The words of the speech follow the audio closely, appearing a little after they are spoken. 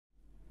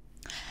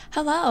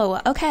Hello.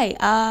 Okay.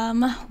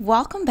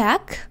 Welcome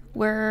back.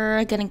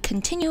 We're gonna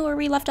continue where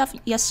we left off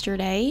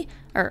yesterday.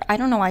 Or I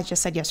don't know why I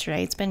just said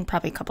yesterday. It's been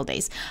probably a couple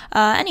days.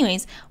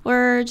 Anyways,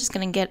 we're just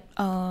gonna get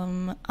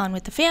on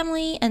with the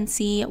family and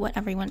see what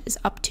everyone is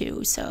up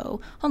to.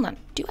 So hold on.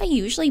 Do I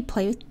usually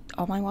play with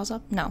all my walls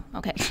up? No.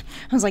 Okay.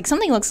 I was like,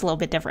 something looks a little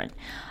bit different.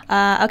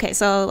 Okay,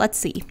 so let's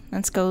see.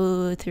 Let's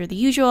go through the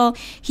usual.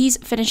 He's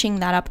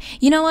finishing that up.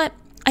 You know what?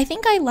 I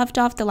think I left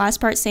off the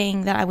last part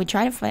saying that I would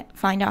try to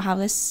find out how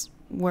this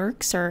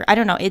works, or I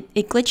don't know. It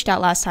glitched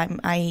out last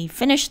time. I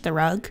finished the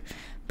rug,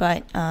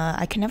 but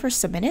I can never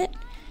submit it,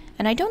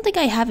 and I don't think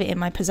I have it in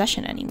my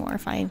possession anymore.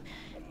 If I'm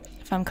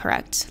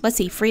correct. Let's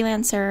see,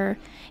 freelancer.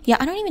 Yeah,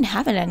 I don't even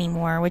have it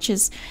anymore, which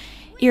is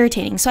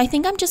irritating. So I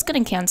think I'm just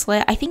gonna cancel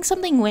it. I think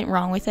something went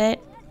wrong with it.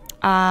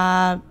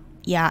 Yeah,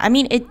 I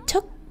mean, it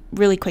took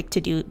really quick to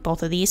do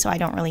both of these, so I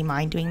don't really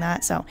mind doing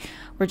that. So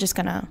we're just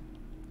gonna.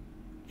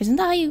 Isn't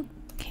that how you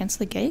cancel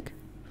the gig?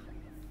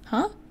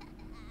 Huh?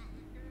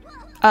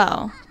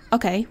 Oh,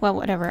 okay. Well,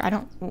 whatever. I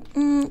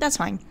don't. That's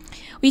fine.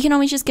 We can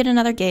always just get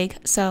another gig.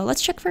 So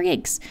let's check for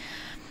gigs.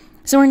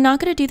 So we're not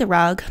gonna do the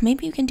rug.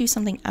 Maybe you can do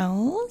something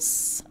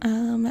else. We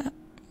can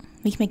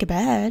make a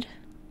bed.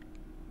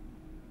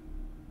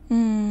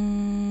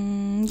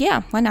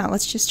 Yeah. Why not?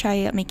 Let's just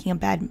try making a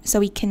bed. So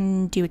we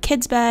can do a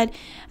kid's bed,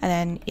 and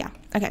then yeah.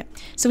 Okay.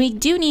 So we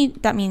do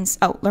need. That means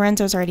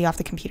Lorenzo's already off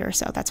the computer,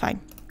 so that's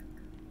fine.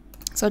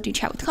 So do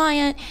chat with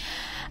client.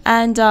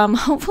 And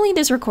hopefully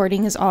this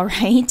recording is all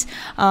right.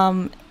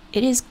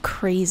 It is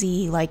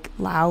crazy, like,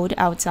 loud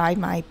outside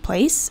my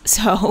place.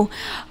 So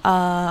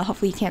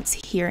hopefully you can't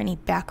hear any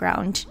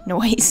background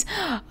noise.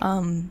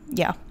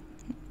 Yeah,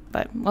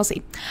 but we'll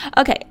see.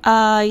 Okay,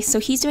 so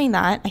he's doing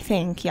that, I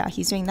think. Yeah,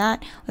 he's doing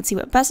that. Let's see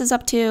what Bess is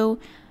up to.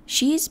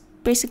 She's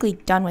basically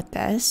done with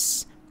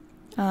this.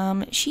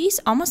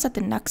 She's almost at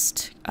the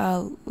next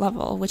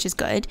level, which is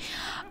good.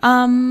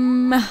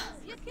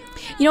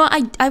 You know,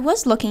 I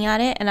was looking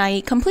at it and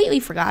I completely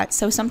forgot.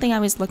 So something I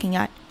was looking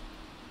at.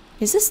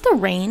 Is this the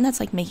rain that's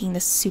like making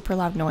this super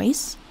loud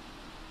noise?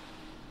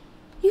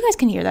 You guys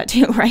can hear that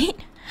too, right?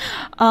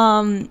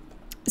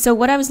 So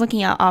what I was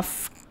looking at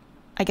off,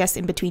 I guess,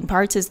 in between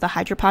parts is the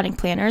hydroponic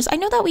planters. I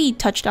know that we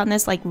touched on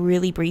this like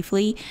really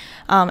briefly.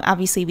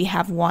 Obviously we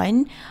have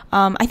one.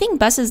 I think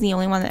Bess is the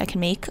only one that can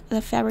make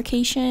the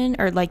fabrication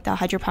or like the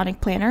hydroponic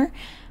planter.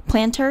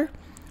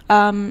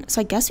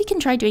 So I guess we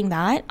can try doing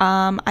that.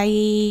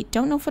 I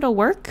don't know if it'll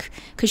work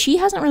because she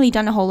hasn't really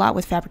done a whole lot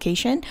with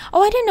fabrication.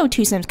 Oh, I didn't know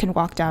two Sims can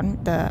walk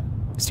down the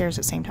stairs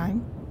at the same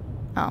time.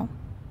 Oh,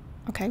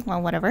 okay.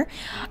 Well, whatever.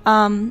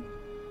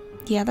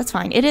 Yeah, that's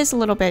fine. It is a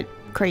little bit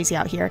crazy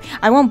out here.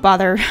 I won't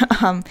bother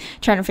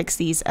trying to fix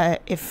these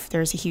if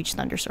there's a huge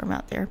thunderstorm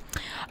out there.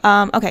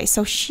 Okay,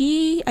 so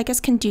she, I guess,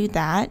 can do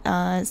that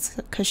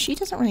because she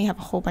doesn't really have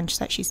a whole bunch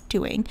that she's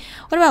doing.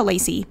 What about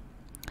Lacey?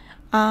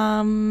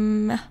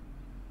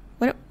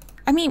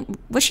 I mean,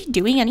 was she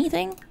doing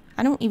anything?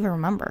 I don't even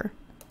remember.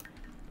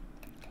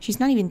 She's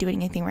not even doing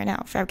anything right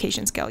now.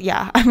 Fabrication skill.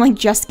 Yeah, I'm like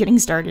just getting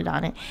started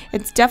on it.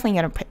 It's definitely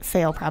gonna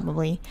fail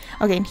probably.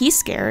 Okay, and he's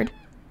scared.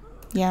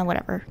 Yeah,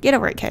 whatever. Get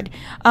over it, kid.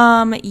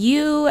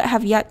 You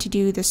have yet to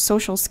do the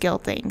social skill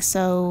thing.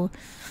 So,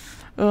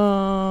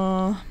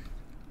 I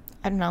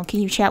don't know. Can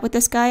you chat with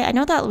this guy? I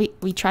know that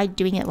we tried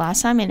doing it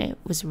last time and it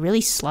was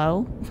really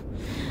slow.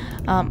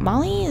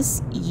 Molly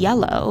is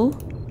yellow.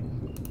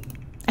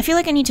 I feel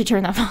like I need to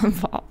turn that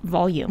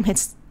volume.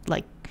 It's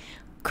like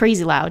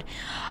crazy loud.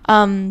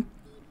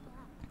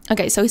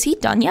 Okay, so is he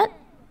done yet?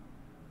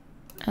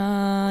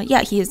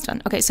 Yeah, he is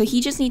done. Okay, so he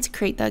just needs to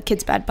create the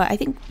kid's bed, but I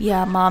think,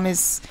 yeah, mom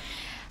is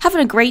having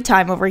a great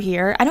time over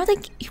here. I don't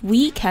think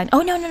we can.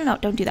 Oh, no,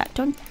 don't do that.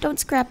 Don't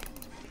scrap.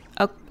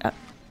 Oh,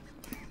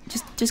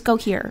 just go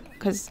here,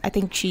 because I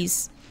think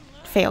she's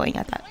failing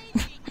at that.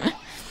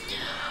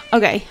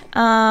 Okay,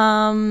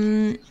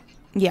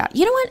 yeah,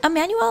 you know what,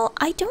 Emmanuel,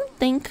 I don't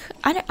think,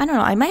 I don't know,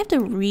 I might have to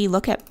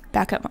re-look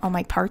back at all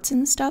my parts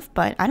and stuff,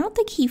 but I don't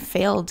think he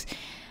failed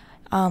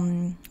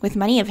with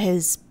many of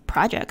his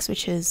projects,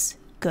 which is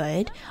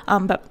good,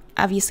 but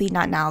obviously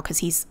not now because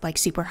he's like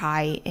super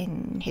high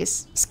in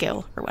his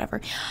skill or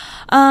whatever.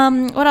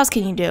 What else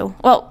can you do?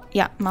 Well,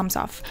 yeah, mom's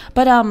off,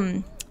 but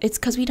it's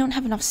because we don't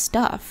have enough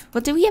stuff.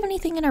 But do we have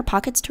anything in our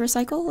pockets to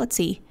recycle? Let's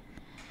see.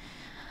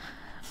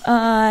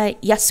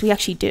 Yes, we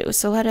actually do,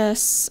 so let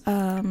us,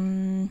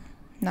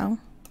 no?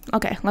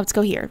 Okay, let's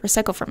go here.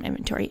 Recycle from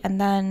inventory.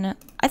 And then,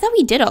 I thought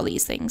we did all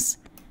these things.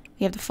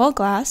 We have the full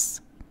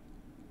glass.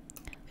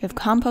 We have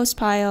compost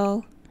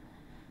pile.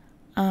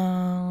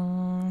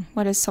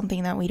 What is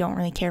something that we don't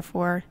really care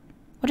for?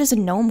 What is a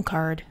gnome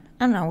card?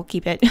 I don't know, we'll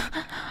keep it. We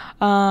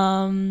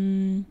have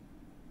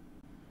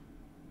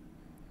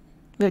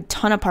a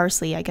ton of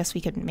parsley. I guess we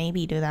could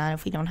maybe do that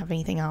if we don't have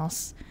anything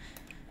else.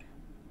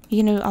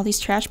 You know, all these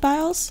trash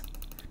piles?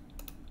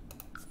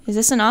 Is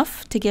this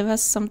enough to give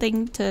us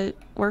something to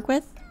work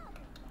with?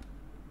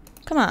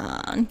 Come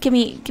on, give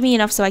me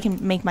enough so I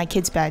can make my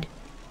kid's bed.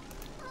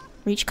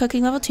 Reach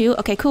cooking level 2.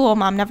 Okay, cool.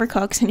 Mom never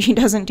cooks and she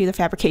doesn't do the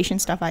fabrication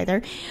stuff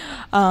either.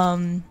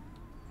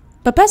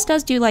 But Bess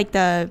does do like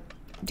the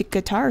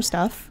guitar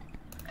stuff.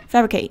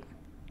 Fabricate.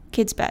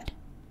 Kid's bed.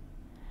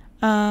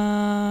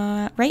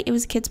 Right? It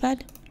was a kid's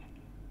bed?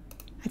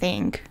 I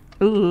think.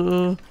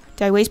 Ooh.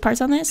 Did I waste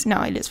parts on this?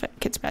 No, it is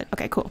kid's bed.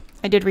 Okay, cool.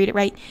 I did read it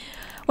right.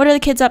 What are the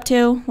kids up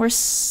to? We're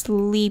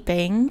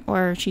sleeping.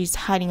 Or she's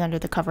hiding under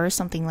the covers.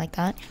 Something like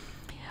that.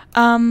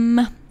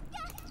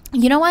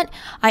 You know what?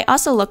 I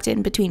also looked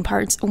in between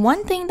parts.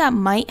 One thing that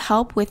might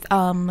help with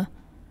emotional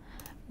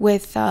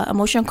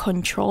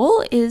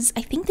control is,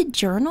 I think, the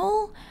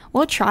journal.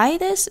 We'll try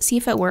this, see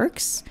if it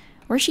works.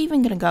 Where's she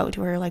even gonna go?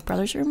 To her like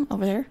brother's room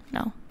over there?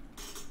 No.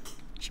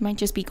 She might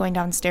just be going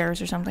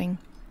downstairs or something.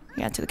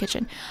 Yeah, to the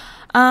kitchen.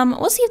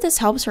 We'll see if this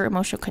helps her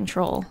emotional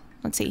control.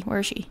 Let's see, where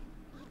is she?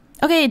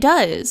 Okay, it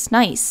does.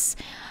 Nice.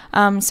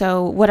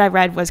 So what I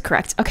read was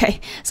correct. Okay,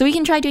 so we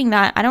can try doing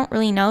that. I don't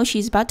really know.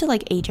 She's about to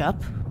like age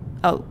up.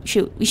 Oh,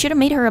 shoot. We should have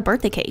made her a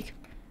birthday cake.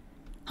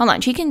 Hold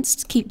on, she can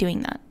keep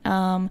doing that.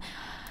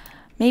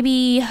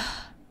 Maybe...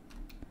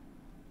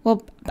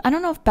 Well, I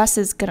don't know if Bess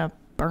is gonna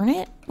burn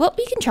it. Well,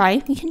 we can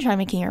try. We can try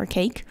making her a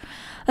cake.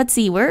 Let's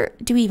see, where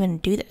do we even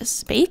do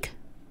this? Bake?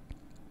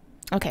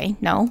 Okay,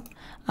 no.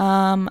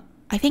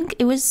 I think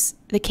it was...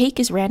 The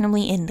cake is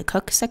randomly in the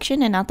cook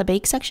section and not the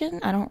bake section.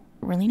 I don't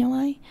really know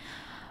why.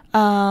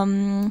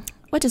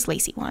 What does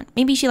Lacey want?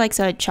 Maybe she likes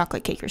a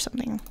chocolate cake or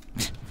something.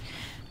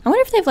 I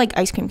wonder if they have like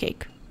ice cream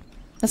cake.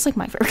 That's like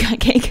my favorite kind of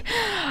cake.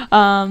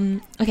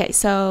 Okay,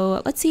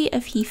 so let's see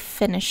if he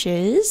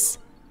finishes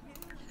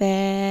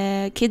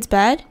the kid's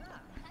bed.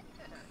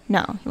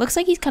 No, it looks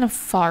like he's kind of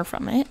far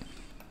from it.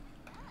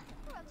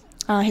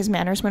 His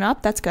manners went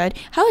up. That's good.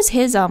 How is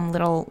his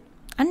little...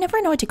 I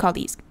never know what to call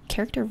these.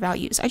 Character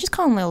values. I just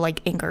call them little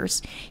like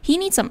angers. He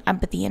needs some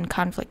empathy and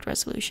conflict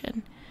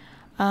resolution.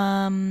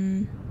 Oh,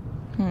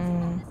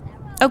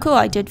 cool.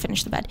 I did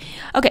finish the bed.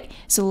 Okay,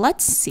 so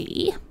let's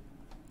see.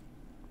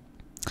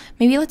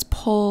 Maybe let's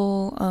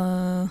pull,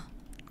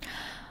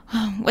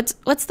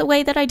 what's the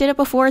way that I did it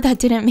before that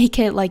didn't make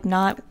it, like,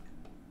 not,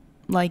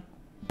 like,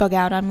 bug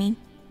out on me?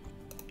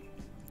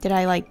 Did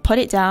I, like, put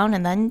it down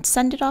and then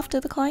send it off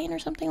to the client or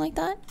something like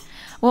that?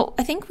 Well,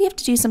 I think we have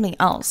to do something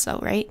else, though,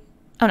 right?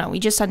 Oh, no, we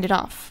just send it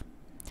off.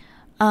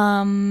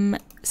 Send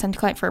to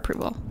client for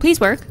approval. Please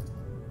work.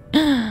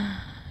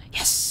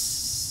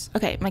 Yes.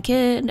 Okay, my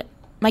kid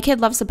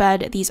loves the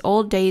bed. These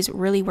old days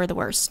really were the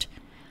worst.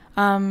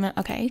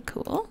 Okay,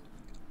 cool.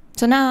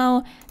 So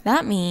now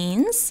that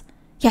means,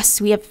 yes,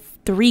 we have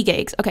 3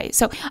 gigs. Okay,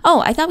 so,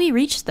 oh, I thought we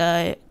reached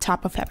the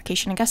top of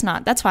fabrication. I guess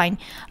not. That's fine,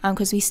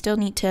 because we still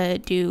need to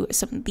do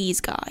some of these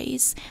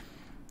guys.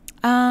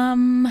 I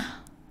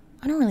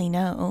don't really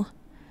know.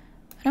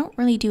 I don't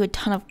really do a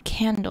ton of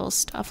candle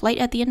stuff. Light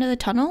at the end of the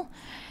tunnel.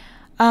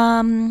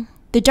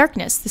 The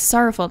darkness, the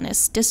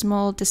sorrowfulness,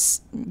 dismal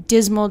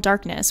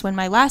darkness. When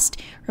my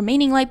last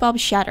remaining light bulb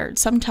shattered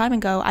some time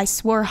ago, I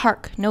swore,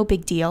 hark, no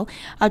big deal.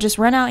 I'll just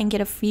run out and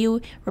get a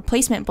few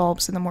replacement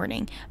bulbs in the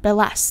morning. But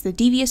alas, the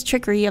devious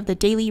trickery of the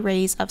daily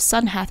rays of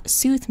sun hath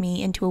soothed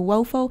me into a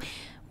woeful,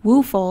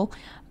 or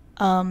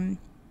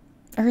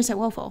is it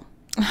woeful?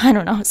 I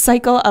don't know,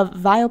 cycle of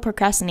vile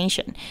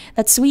procrastination.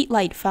 That sweet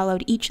light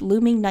followed each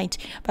looming night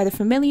by the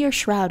familiar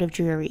shroud of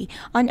dreary,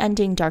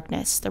 unending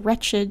darkness. The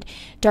wretched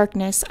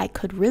darkness, I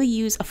could really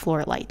use a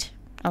floor light.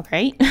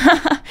 Okay.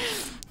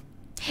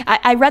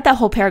 I read that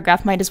whole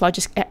paragraph, might as well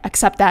just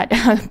accept that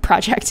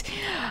project.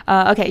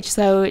 Okay,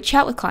 so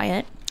chat with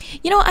client.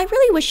 You know, I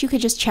really wish you could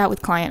just chat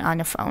with client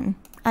on a phone.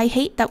 I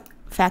hate that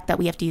fact that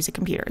we have to use a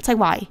computer. It's like,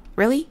 why?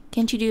 Really?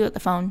 Can't you do it with the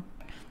phone?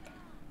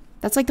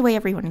 That's like the way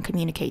everyone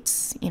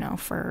communicates, you know,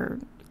 for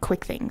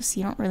quick things.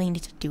 You don't really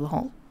need to do a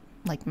whole,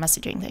 like,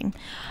 messaging thing.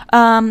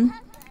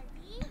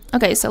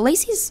 Okay, so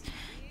Lacey's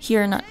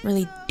here not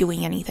really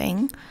doing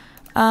anything.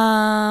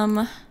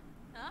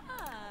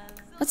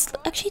 Let's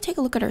actually take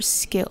a look at her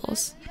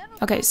skills.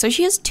 Okay, so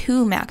she has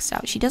 2 maxed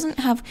out. She doesn't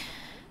have...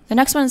 The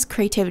next one is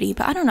creativity,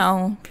 but I don't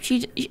know.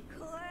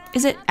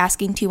 Is it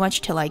asking too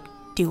much to, like,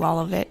 do all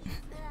of it?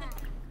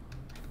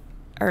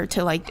 Or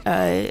to, like,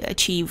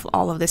 achieve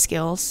all of the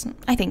skills.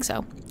 I think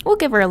so. We'll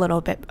give her a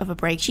little bit of a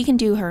break. She can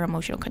do her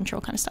emotional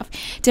control kind of stuff.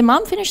 Did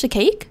Mom finish the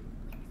cake?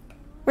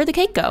 Where'd the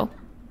cake go?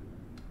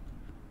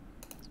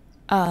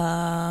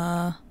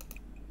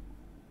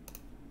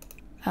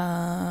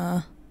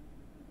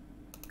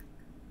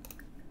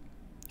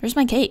 Where's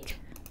my cake?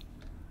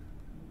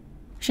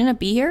 Shouldn't it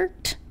be here?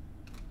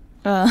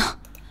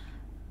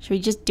 Should we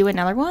just do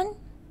another one?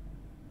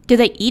 Did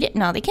they eat it?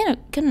 No, they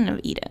couldn't have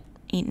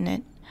eaten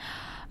it.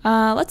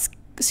 Let's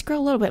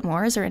scroll a little bit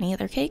more. Is there any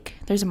other cake?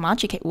 There's a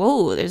matcha cake.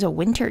 Whoa, there's a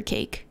winter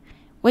cake.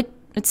 What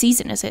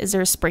season is it? Is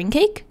there a spring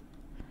cake?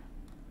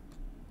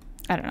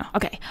 I don't know.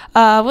 Okay.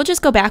 We'll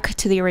just go back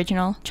to the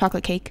original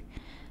chocolate cake.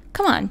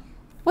 Come on.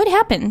 What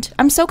happened?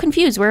 I'm so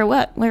confused where it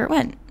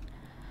went.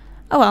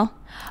 Oh well.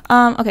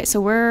 Okay,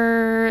 so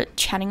we're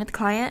chatting with the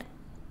client.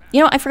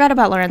 You know, I forgot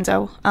about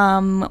Lorenzo.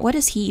 What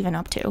is he even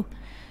up to?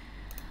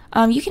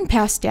 You can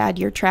pass Dad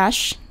your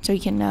trash so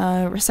you can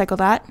recycle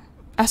that.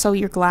 Also,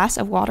 your glass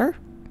of water.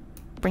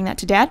 Bring that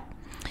to Dad.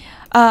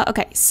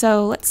 Okay,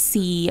 so let's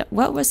see.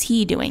 What was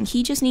he doing?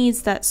 He just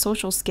needs that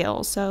social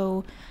skill.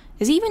 So,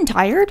 is he even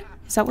tired?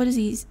 Is that what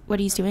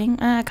he's doing?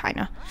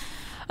 Kinda.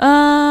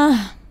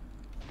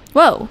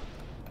 Whoa.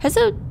 Has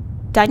a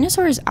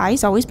dinosaur's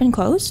eyes always been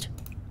closed?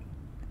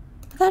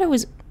 I thought it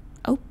was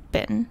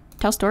open.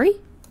 Tell story?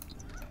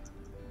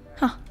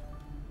 Huh.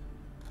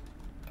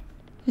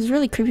 This is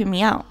really creeping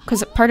me out,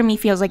 because part of me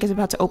feels like it's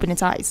about to open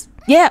its eyes.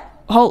 Yeah!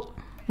 Hold.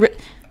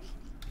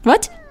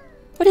 What?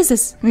 What is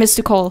this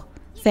mystical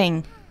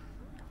thing?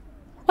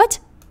 What?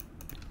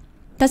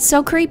 That's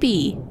so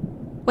creepy.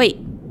 Wait,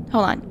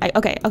 hold on.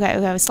 Okay.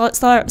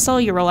 Slow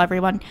your roll,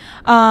 everyone.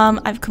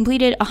 I've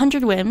completed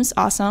 100 whims.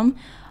 Awesome.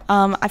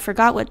 I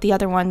forgot what the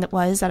other one that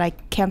was that I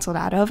canceled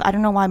out of. I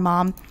don't know why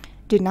Mom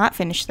did not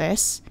finish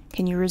this.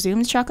 Can you resume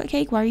the chocolate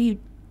cake? Why are you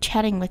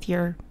chatting with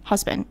your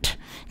husband?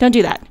 Don't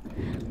do that.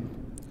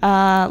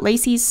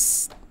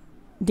 Lacey's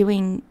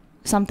doing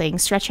something,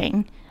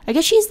 stretching. I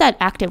guess she's that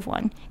active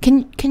one.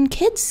 Can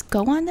kids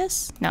go on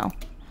this? No.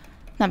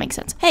 That makes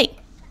sense. Hey,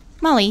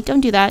 Molly,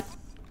 don't do that.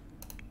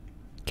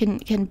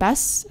 Can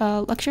Bess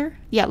lecture?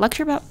 Yeah,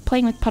 lecture about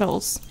playing with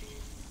puddles.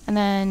 And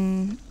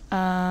then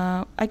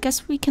I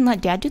guess we can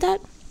let Dad do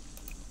that.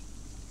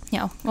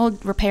 Yeah, we'll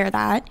repair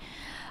that.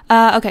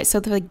 Okay, so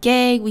the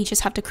gig, we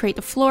just have to create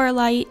the floor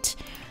light,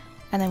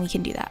 and then we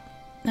can do that.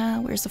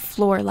 Where's the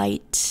floor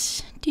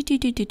light?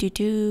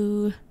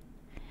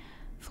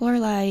 Floor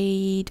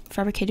light,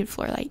 fabricated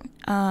floor light.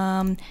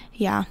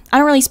 Yeah, I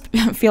don't really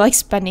feel like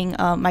spending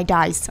my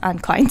dies on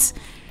clients.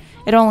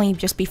 It'll only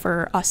just be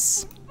for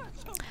us.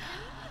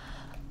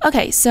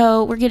 Okay,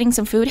 so we're getting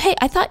some food. Hey,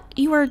 I thought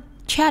you were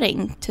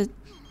chatting to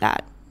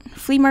that.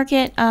 Flea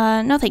market?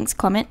 No thanks,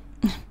 Clement.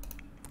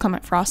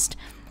 Clement Frost.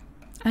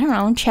 I don't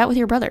know, chat with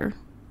your brother.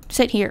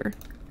 Sit here.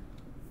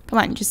 Come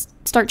on, just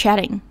start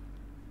chatting.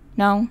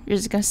 No? You're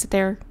just gonna sit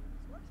there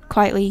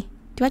quietly.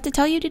 Do I have to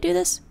tell you to do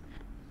this?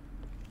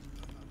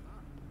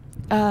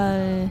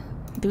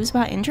 Those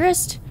about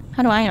interest?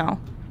 How do I know?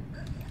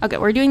 Okay,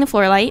 we're doing the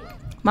floor light.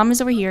 Mom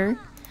is over here.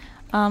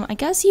 I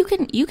guess you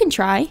can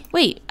try.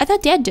 Wait, I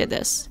thought Dad did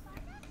this.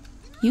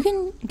 You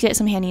can get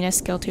some handiness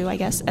skill too, I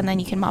guess, and then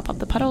you can mop up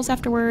the puddles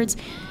afterwards.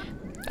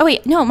 Oh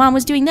wait, no, Mom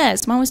was doing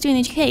this. Mom was doing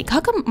the cake.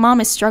 How come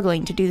Mom is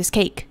struggling to do this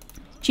cake?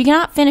 She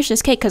cannot finish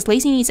this cake because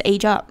Lacey needs to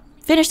age up.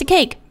 Finish the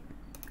cake!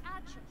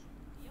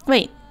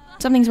 Wait,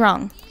 something's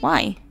wrong.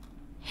 Why?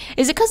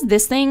 Is it because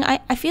this thing?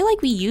 I feel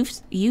like we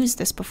used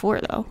this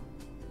before, though.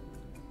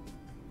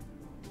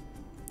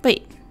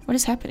 Wait, what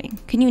is happening?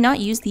 Can you not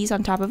use these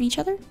on top of each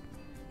other?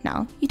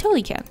 No, you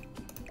totally can.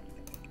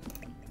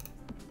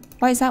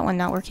 Why is that one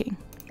not working?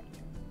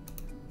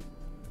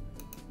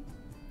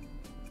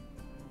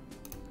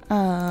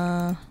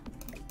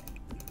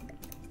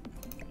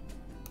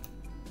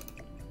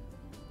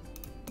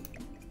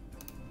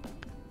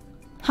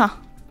 Huh.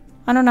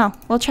 I don't know.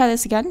 We'll try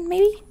this again,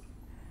 maybe?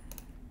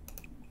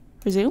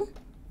 Resume?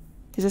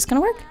 Is this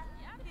gonna work?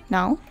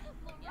 No?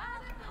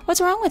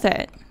 What's wrong with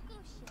it?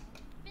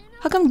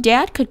 How come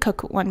Dad could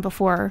cook one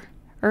before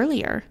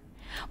earlier?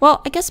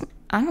 Well, I guess,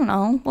 I don't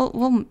know.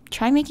 We'll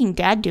try making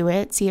Dad do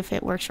it, see if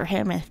it works for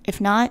him.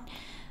 If not,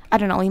 I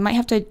don't know. We might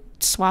have to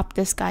swap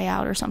this guy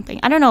out or something.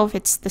 I don't know if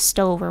it's the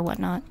stove or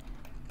whatnot.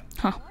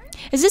 Huh.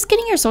 Is this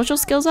getting your social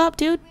skills up,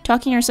 dude?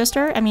 Talking to your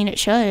sister? I mean, it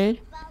should.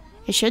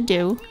 It should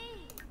do.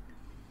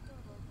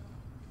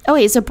 Oh,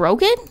 wait, is it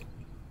broken?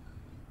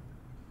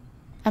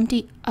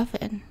 Empty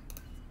oven.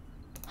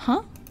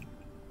 Huh?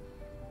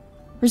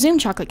 Resume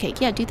chocolate cake.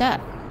 Yeah, do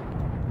that.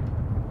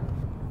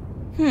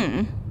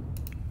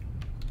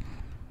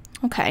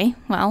 Okay,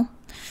 well,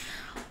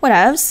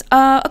 whatevs.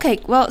 Okay,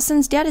 well,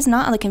 since Dad is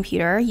not on the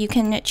computer, you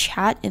can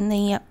chat in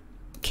the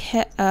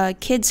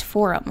kids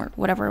forum or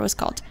whatever it was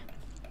called.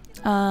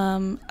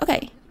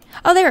 Okay.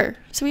 Oh, there.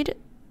 So we did.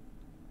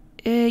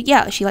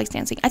 Yeah, she likes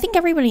dancing. I think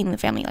everybody in the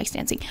family likes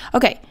dancing.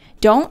 Okay,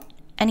 don't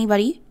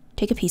anybody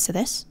take a piece of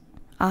this.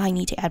 I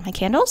need to add my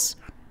candles.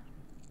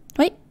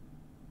 Wait.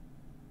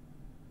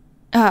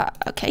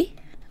 Okay.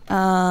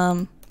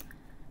 No.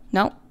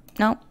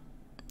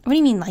 What do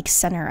you mean, like,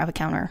 center of a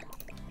counter?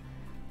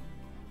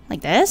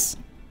 Like this?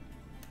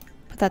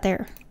 Put that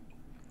there.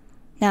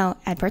 Now,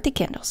 add birthday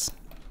candles.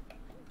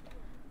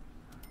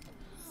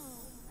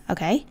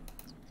 Okay.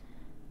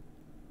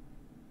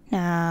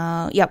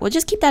 Now, yeah, we'll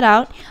just keep that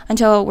out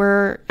until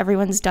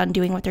everyone's done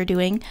doing what they're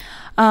doing.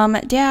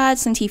 Dad,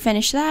 since he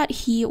finished that,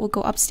 he will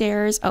go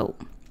upstairs. Oh,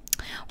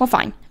 well,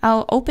 fine.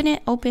 I'll open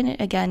it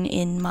again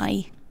in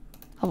my...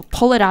 I'll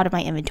pull it out of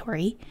my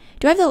inventory.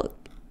 Do I have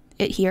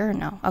it here?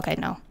 No. Okay,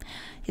 no.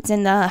 It's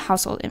in the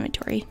household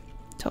inventory.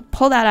 So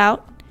pull that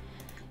out.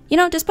 You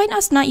know, despite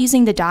us not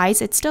using the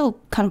dyes, it's still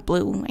kind of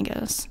blue, I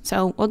guess.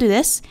 So we'll do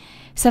this.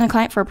 Send a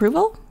client for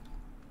approval.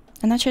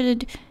 And that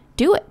should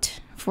do it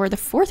for the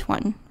fourth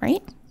one,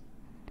 right?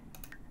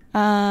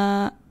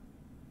 Oh,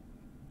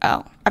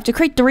 I have to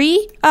create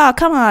 3? Oh,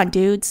 come on,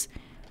 dudes.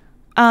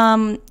 You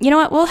know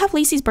what? We'll have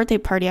Lacey's birthday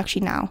party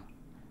actually now.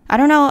 I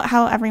don't know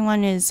how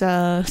everyone is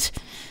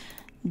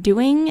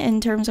doing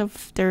in terms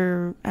of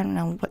their, I don't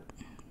know, what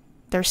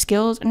their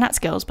skills, not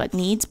skills, but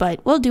needs,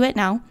 but we'll do it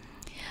now.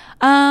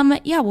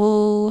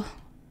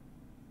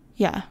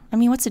 Yeah, I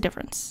mean, what's the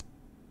difference?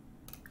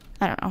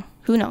 I don't know.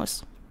 Who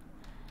knows?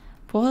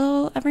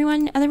 Well,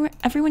 everyone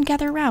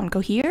gather around. Go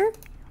here.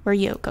 Where are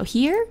you? Go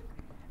here.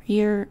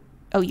 Here.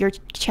 Oh, you're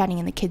chatting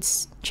in the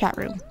kids' chat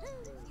room.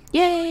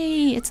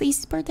 Yay! It's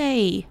Lacey's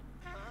birthday.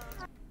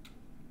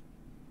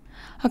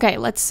 Okay,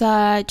 let's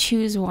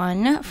choose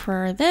one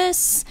for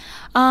this.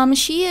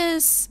 She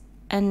is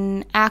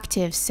an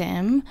active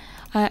sim.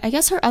 I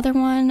guess her other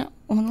one.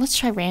 Well, let's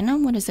try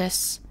random. What is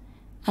this?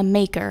 A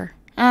maker.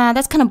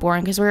 That's kind of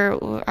boring because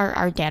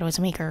our dad was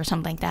a maker or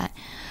something like that.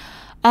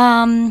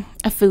 A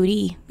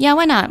foodie. Yeah,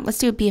 why not? Let's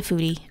do it. Be a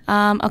foodie.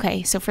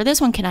 Okay, so for this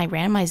one, can I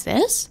randomize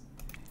this?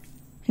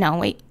 No,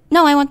 wait.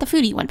 No, I want the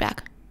foodie one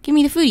back. Give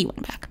me the foodie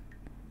one back.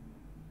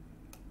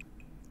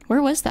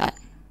 Where was that?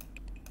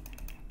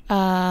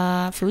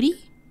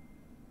 Foodie?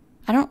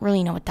 I don't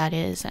really know what that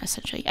is,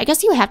 essentially. I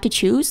guess you have to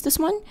choose this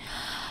one.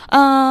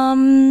 I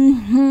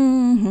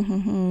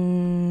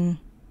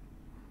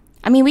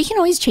mean, we can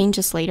always change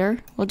this later.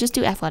 We'll just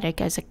do athletic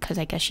because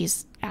I guess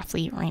she's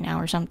athlete right now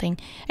or something.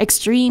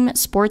 Extreme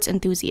sports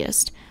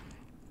enthusiast.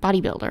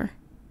 Bodybuilder.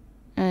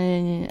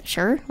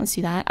 Sure, let's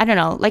do that. I don't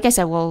know. Like I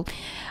said,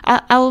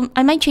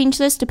 I might change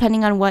this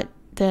depending on what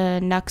the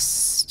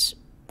next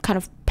kind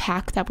of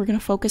pack that we're going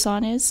to focus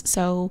on is.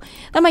 So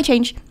that might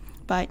change.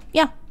 But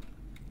yeah.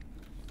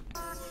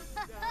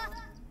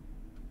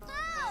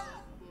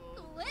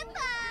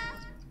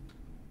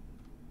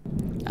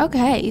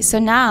 Okay, so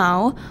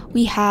now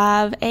we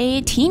have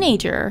a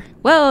teenager.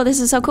 Whoa, this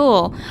is so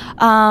cool.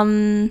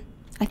 I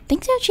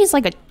think that she's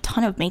like a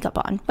ton of makeup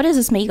on. What is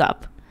this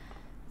makeup?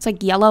 It's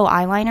like yellow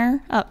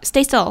eyeliner. Oh,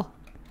 stay still.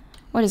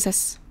 What is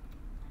this?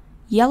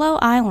 Yellow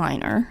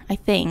eyeliner, I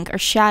think, or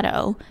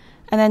shadow.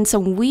 And then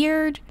some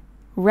weird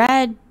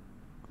red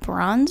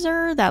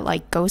bronzer that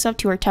like goes up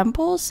to her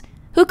temples.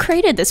 Who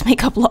created this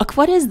makeup look?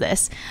 What is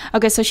this?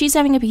 Okay, so she's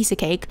having a piece of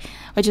cake,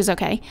 which is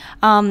okay.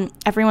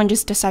 Everyone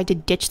just decided to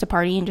ditch the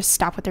party and just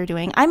stop what they're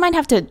doing. I might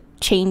have to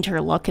change her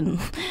look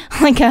and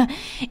like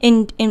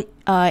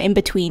in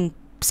between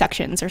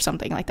sections or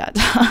something like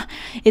that.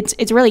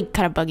 It's really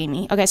kind of bugging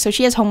me. Okay, so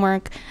she has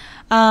homework.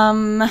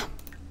 Oh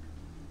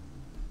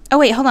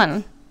wait, hold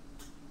on.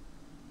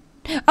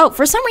 Oh,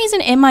 for some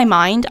reason in my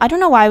mind, I don't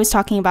know why I was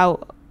talking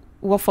about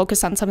we'll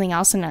focus on something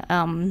else in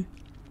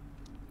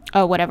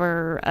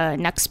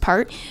next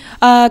part.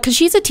 Cause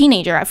she's a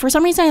teenager. For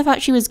some reason I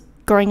thought she was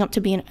growing up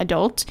to be an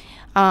adult.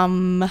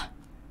 So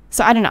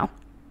I don't know.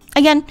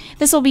 Again,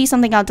 this will be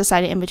something I'll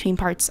decide in between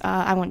parts.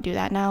 I won't do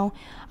that now.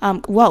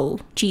 Whoa,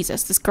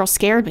 Jesus, this girl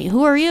scared me.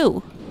 Who are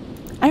you?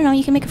 I don't know,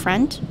 you can make a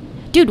friend.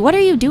 Dude, what are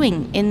you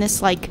doing in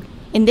this, like,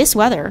 in this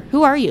weather?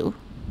 Who are you?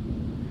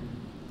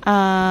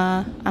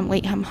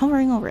 Wait, I'm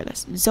hovering over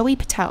this. Zoe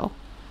Patel.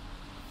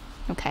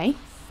 Okay.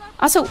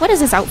 Also, what is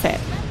this outfit?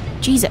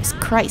 Jesus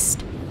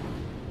Christ.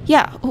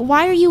 Yeah,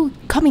 why are you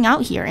coming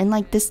out here in,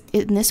 like,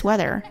 in this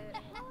weather?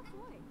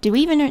 Did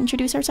we even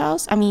introduce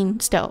ourselves? I mean,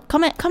 still,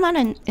 come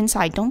on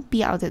inside. Don't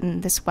be out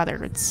in this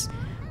weather. It's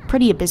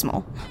pretty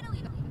abysmal.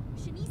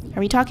 Are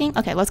we talking?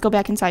 Okay, let's go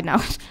back inside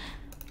now.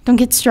 Don't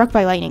get struck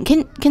by lightning.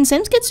 Can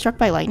Sims get struck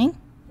by lightning?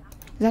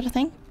 Is that a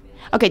thing?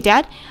 Okay,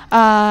 Dad,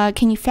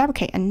 can you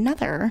fabricate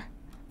another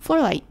floor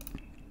light?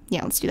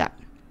 Yeah, let's do that.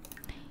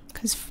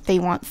 Because they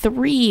want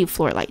 3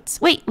 floor lights.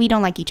 Wait, we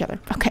don't like each other.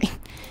 Okay,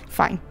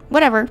 fine.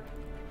 Whatever.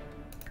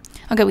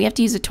 Okay, we have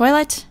to use the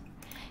toilet.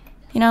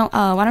 You know,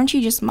 why don't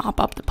you just mop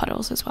up the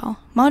puddles as well?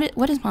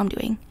 What is Mom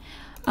doing?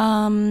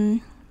 I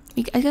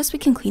guess we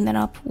can clean that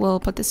up. We'll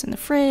put this in the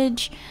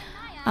fridge.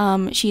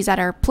 She's at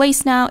our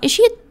place now. Is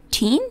she a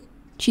teen?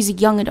 She's a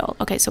young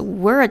adult. Okay, so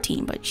we're a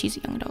teen, but she's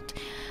a young adult.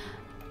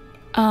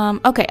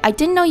 Okay, I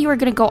didn't know you were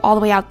gonna go all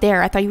the way out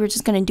there. I thought you were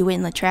just gonna do it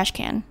in the trash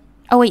can.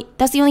 Oh wait,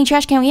 that's the only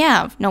trash can we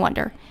have. No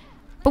wonder.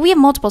 But we have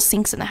multiple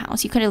sinks in the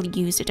house. You could have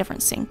used a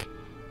different sink.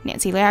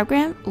 Nancy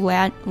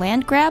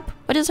Landgrab?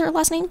 What is her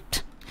last name?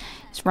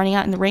 It's running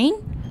out in the rain.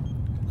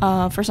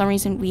 For some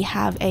reason, we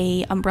have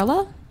a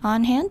umbrella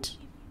on hand.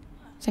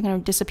 Is that gonna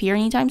disappear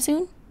anytime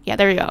soon? Yeah,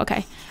 there you go.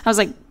 Okay. I was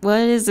like, what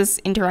is this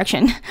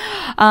interaction?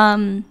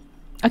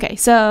 Okay,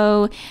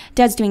 so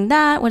Dad's doing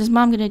that. What is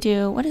Mom gonna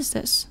do? What is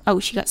this? Oh,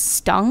 she got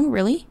stung?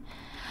 Really?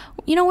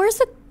 You know, where's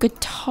the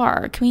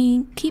guitar? Can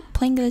we keep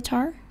playing the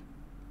guitar?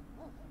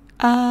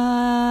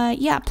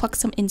 Yeah, pluck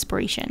some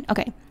inspiration.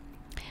 Okay.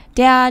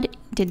 Dad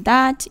did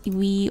that.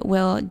 We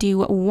will do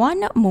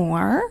one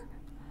more.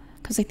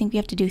 Because I think we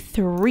have to do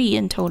 3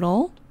 in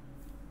total.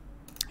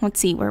 Let's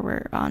see where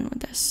we're on with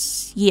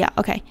this. Yeah,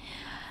 okay.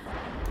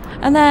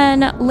 And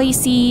then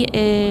Lacey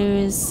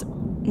is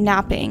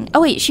napping.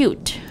 Oh, wait,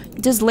 shoot.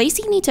 Does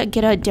Lacey need to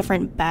get a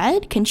different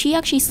bed? Can she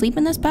actually sleep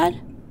in this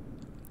bed?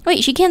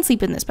 Wait, she can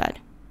sleep in this bed.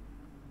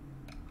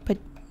 But,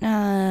 you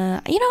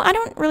know, I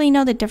don't really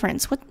know the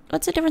difference.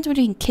 What's the difference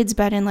between kid's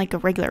bed and, like, a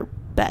regular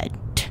bed?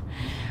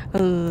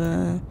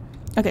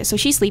 Okay, so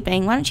she's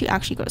sleeping. Why don't you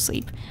actually go to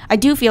sleep? I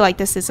do feel like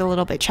this is a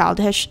little bit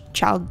childish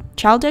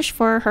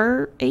for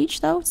her age,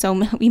 though.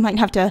 So we might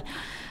have to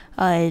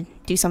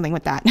do do something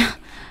with that.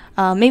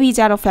 Maybe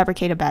Dad will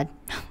fabricate a bed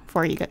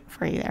for you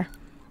there.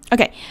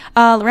 Okay,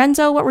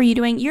 Lorenzo, what were you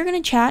doing? You're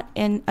gonna chat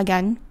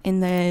again in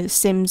the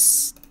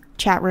Sims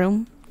chat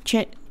room.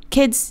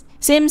 Kids,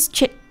 Sims,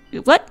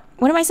 what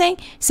am I saying?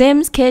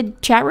 Sims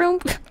kid chat room.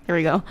 There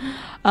we go.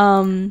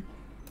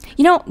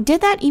 You know,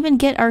 did that even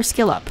get our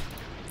skill up?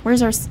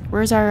 Where's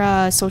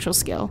our social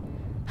skill?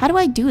 How do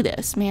I do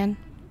this, man?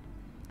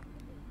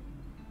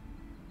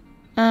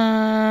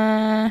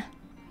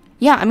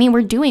 Yeah, I mean,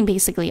 we're doing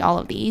basically all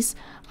of these.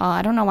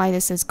 I don't know why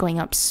this is going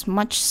up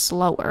much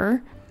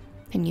slower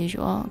than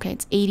usual. Okay,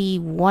 it's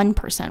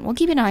 81%. We'll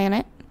keep an eye on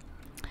it.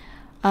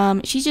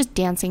 She's just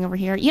dancing over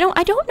here. You know,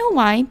 I don't know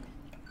why.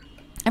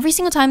 Every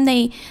single time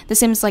the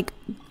Sims like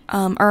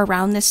are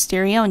around this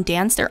stereo and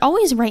dance, they're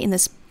always right in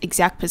this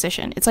exact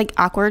position. It's like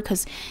awkward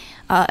because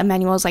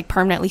Emmanuel is like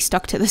permanently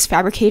stuck to this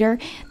fabricator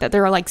that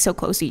they're like so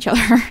close to each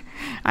other.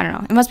 I don't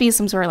know. It must be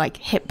some sort of like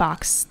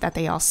hitbox that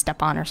they all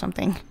step on or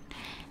something.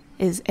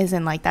 Is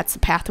in like that's the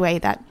pathway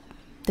that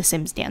the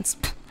Sims dance.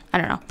 I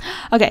don't know.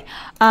 Okay,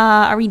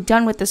 are we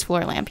done with this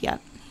floor lamp yet?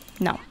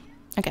 No.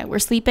 Okay, we're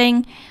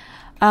sleeping.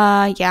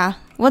 Yeah,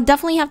 we'll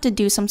definitely have to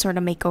do some sort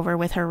of makeover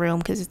with her room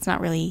because it's not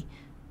really,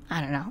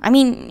 I don't know. I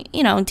mean,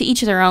 you know, to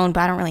each their own,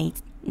 but I don't really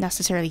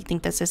necessarily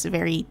think this is a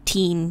very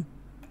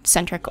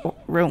teen-centric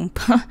room.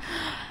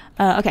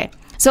 Okay,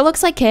 so it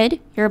looks like kid,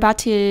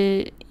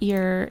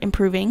 you're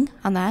improving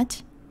on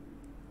that.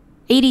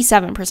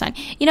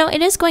 87%. You know,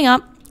 it is going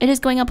up. It is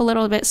going up a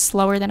little bit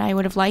slower than I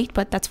would have liked,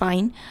 but that's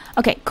fine.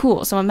 Okay,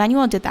 cool. So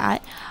Emmanuel did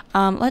that.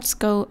 Let's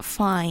go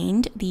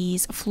find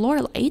these floor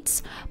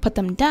lights, put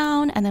them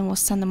down, and then we'll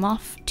send them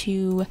off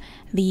to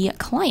the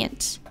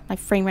client. My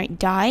frame rate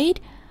died.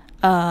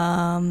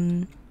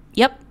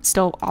 Yep,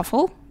 still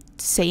awful.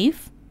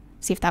 Save.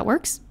 See if that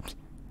works.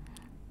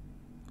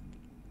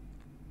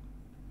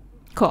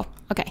 Cool.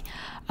 Okay.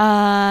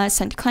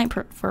 Send to client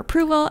for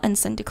approval and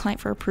send to client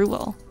for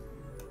approval.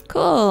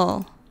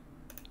 Cool.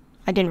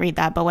 I didn't read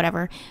that, but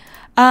whatever.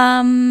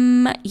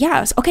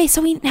 Yeah. Okay,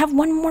 so we have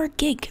one more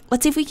gig.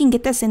 Let's see if we can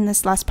get this in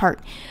this last part.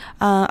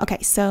 Okay,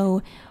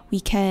 so we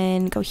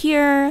can go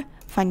here,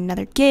 find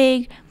another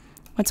gig.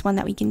 What's one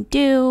that we can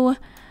do?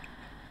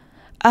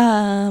 We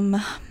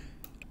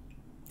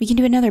can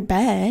do another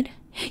bed.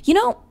 You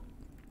know,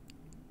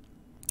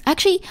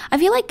 actually, I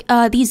feel like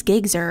these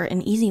gigs are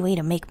an easy way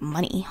to make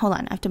money. Hold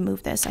on, I have to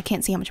move this. I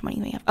can't see how much money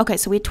we have. Okay,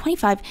 so we had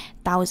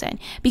 25,000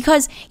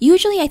 because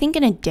usually I think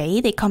in a day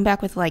they come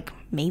back with like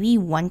maybe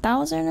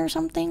 1,000 or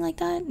something like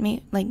that,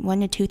 maybe like 1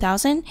 to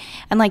 2,000,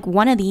 and like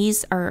one of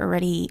these are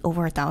already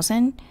over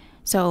 1,000.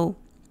 So,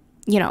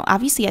 you know,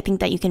 obviously I think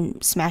that you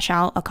can smash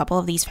out a couple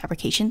of these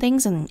fabrication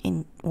things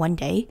in one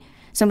day.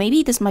 So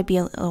maybe this might be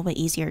a little bit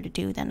easier to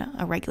do than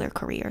a regular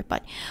career,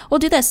 but we'll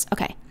do this.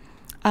 Okay.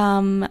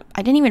 I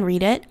didn't even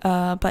read it,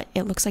 but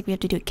it looks like we have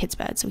to do a kid's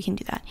bed, so we can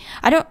do that.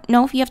 I don't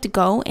know if you have to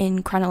go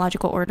in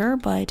chronological order,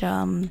 but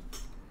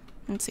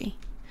let's see.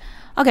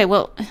 Okay,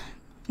 well,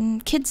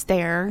 kid's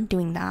there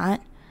doing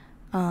that.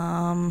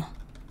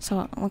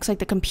 So it looks like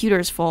the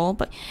computer's full,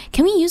 but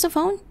can we use a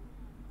phone?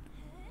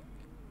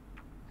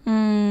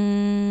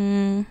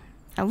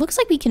 It looks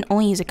like we can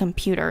only use a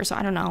computer, so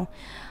I don't know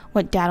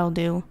what Dad'll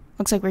do.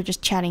 Looks like we're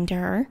just chatting to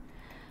her.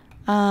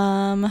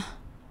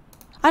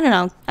 I don't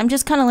know. I'm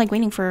just kind of like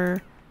waiting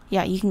for,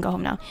 yeah, you can go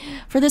home now,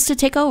 for this to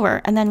take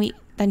over, and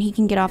then he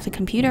can get off the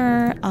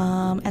computer,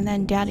 and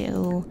then Daddy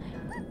will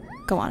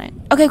go on it.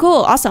 Okay,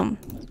 cool, awesome,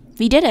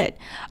 we did it.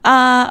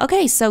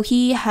 Okay, so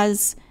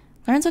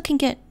Lorenzo can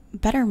get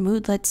better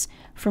moodlets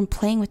from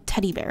playing with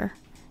teddy bear.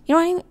 You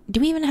know,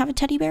 do we even have a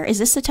teddy bear? Is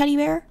this a teddy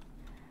bear?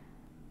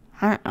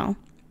 I don't know.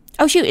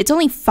 Oh shoot, it's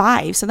only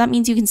 5, so that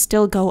means you can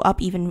still go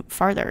up even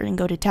farther and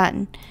go to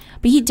 10.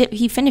 But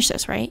he finished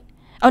this, right?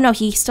 Oh no,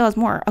 he still has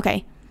more.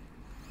 Okay.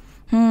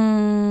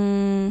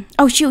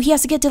 Oh shoot, he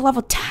has to get to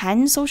level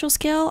 10 social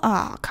skill?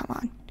 Oh, come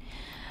on.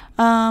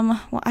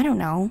 Well, I don't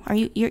know.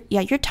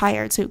 You're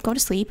tired, so go to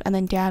sleep, and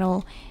then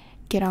Dad'll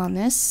get on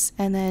this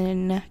and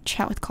then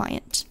chat with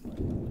client.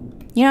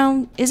 You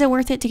know, is it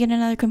worth it to get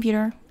another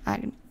computer?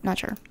 I'm not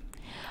sure.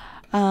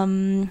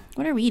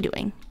 What are we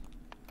doing?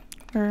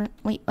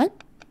 Wait, what?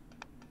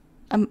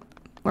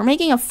 We're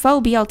making a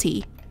faux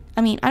BLT.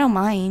 I mean, I don't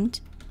mind.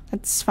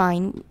 That's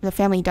fine. The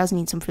family does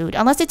need some food.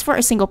 Unless it's for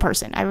a single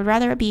person. I would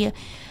rather it be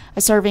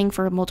a serving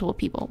for multiple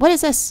people. What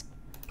is this?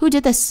 Who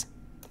did this?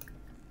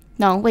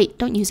 No, wait,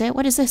 don't use it.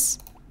 What is this?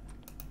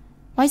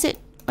 Why is it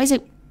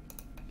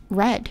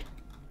red?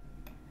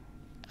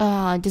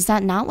 Does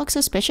that not look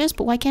suspicious?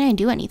 But why can't I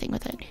do anything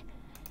with it?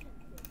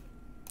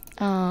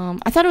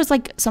 I thought it was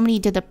like somebody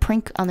did the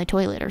prank on the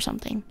toilet or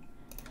something.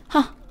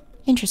 Huh.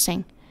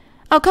 Interesting.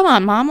 Oh, come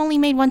on, Mom. Only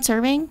made 1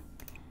 serving?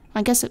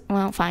 I guess,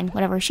 well, fine,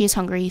 whatever. She is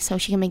hungry, so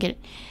she can make it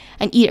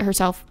and eat it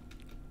herself.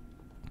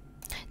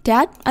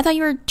 Dad, I thought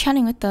you were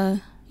chatting with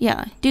the...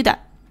 Yeah, do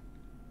that.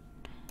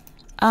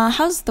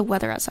 How's the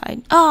weather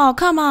outside? Oh,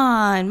 come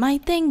on! My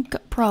thing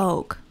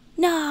broke.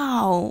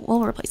 No!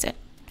 We'll replace it.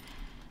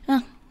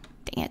 Oh,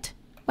 dang it.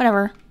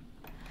 Whatever.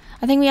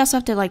 I think we also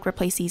have to like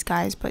replace these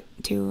guys, but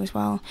too as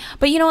well.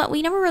 But you know what?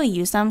 We never really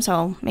use them,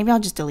 so maybe I'll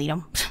just delete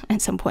them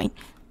at some point.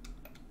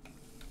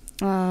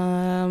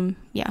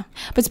 Yeah.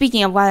 But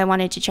speaking of why I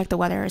wanted to check the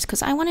weather is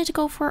because I wanted to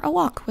go for a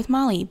walk with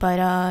Molly, but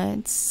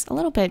it's a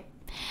little bit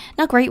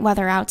not great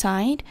weather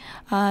outside.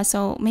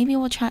 So maybe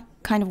we'll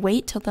kind of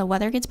wait till the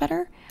weather gets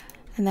better,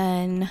 and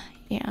then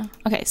yeah.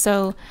 Okay,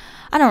 so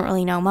I don't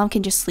really know. Mom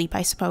can just sleep,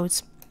 I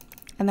suppose.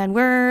 And then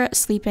we're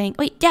sleeping.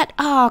 Wait, Dad.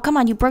 Oh, come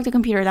on. You broke the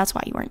computer. That's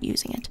why you weren't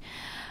using it.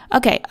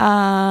 Okay.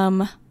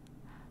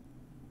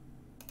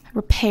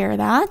 Repair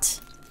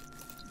that.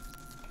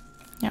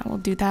 Yeah, we'll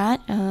do that.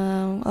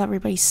 While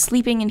everybody's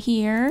sleeping in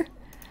here.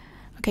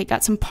 Okay,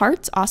 got some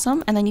parts.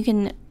 Awesome. And then you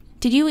can...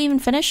 Did you even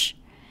finish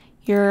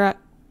your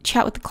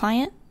chat with the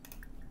client?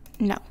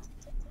 No.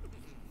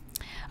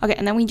 Okay,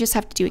 and then we just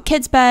have to do a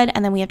kid's bed.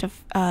 And then we have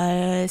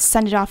to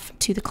send it off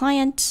to the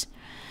client.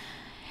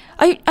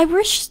 I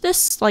wish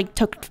this like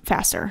took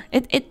faster.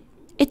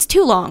 It's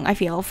too long, I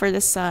feel, for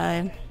this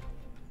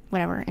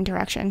whatever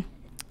interaction.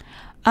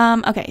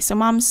 Okay, so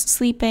Mom's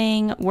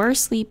sleeping, we're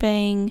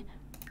sleeping.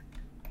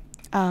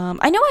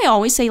 I know I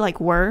always say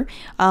like we're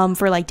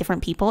for like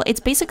different people.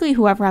 It's basically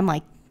whoever I'm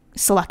like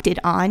selected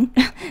on.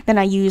 Then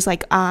I use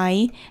like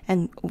I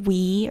and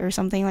we or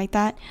something like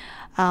that.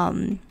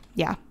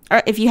 Yeah,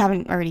 or if you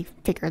haven't already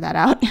figured that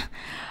out.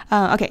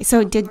 Okay,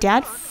 so did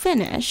Dad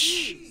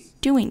finish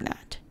doing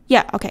that?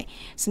 Yeah, okay.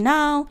 So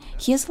now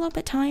he is a little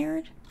bit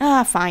tired.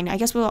 Fine. I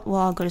guess we'll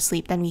all go to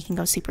sleep. Then we can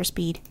go super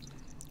speed.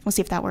 We'll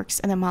see if that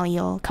works. And then Molly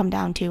will come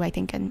down too, I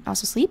think, and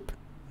also sleep.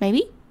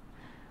 Maybe?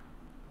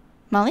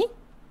 Molly?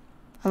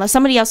 Unless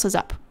somebody else is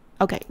up.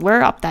 Okay,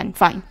 we're up then.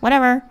 Fine.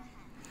 Whatever.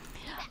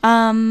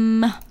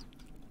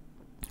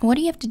 What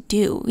do you have to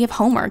do? We have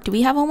homework. Do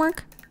we have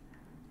homework?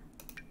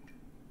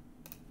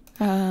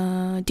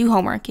 Do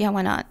homework. Yeah,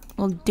 why not?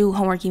 We'll do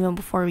homework even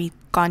before we've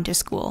gone to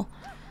school.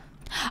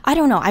 I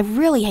don't know. I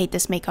really hate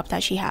this makeup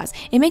that she has.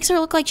 It makes her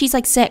look like she's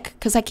like sick,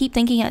 because I keep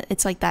thinking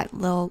it's like that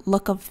little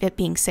look of it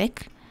being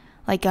sick.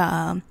 Like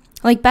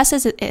Bess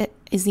is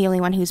the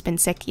only one who's been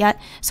sick yet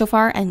so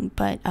far,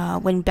 but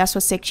when Bess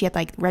was sick, she had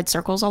like red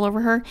circles all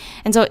over her,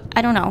 and so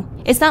I don't know.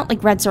 It's not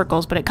like red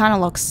circles, but it kind of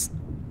looks,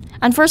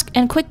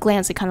 on quick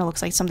glance, it kind of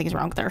looks like something's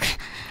wrong with her.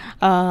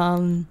 I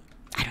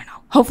don't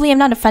know. Hopefully, I'm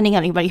not offending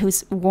anybody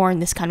who's worn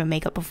this kind of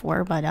makeup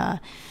before, but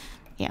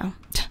yeah.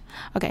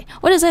 Okay,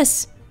 what is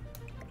this?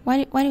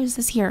 Why is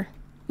this here?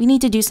 We need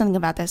to do something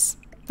about this.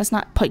 Let's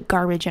not put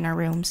garbage in our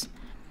rooms.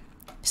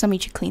 Somebody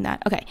should clean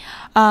that. Okay.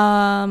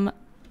 I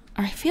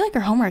feel like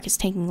our homework is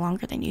taking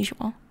longer than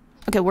usual.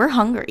 Okay, we're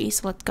hungry,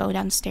 so let's go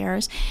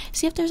downstairs.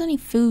 See if there's any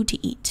food to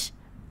eat.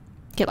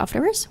 Get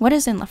leftovers? What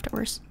is in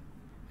leftovers?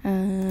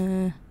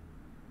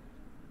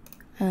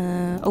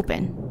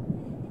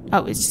 Open.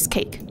 Oh, it's just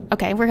cake.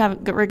 Okay, we're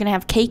gonna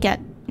have cake at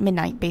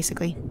midnight,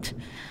 basically.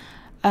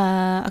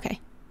 Okay.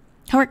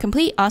 Homework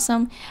complete.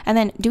 Awesome. And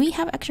then, do we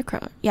have extra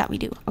curler? Yeah, we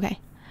do. Okay.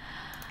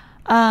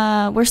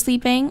 We're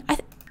sleeping.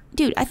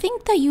 Dude, I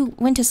think that you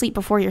went to sleep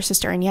before your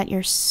sister, and yet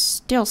you're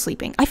still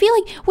sleeping. I feel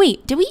like...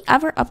 Wait, did we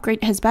ever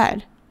upgrade his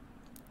bed?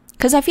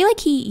 Because I feel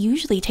like he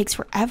usually takes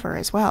forever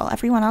as well.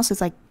 Everyone else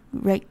is like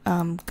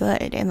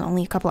good in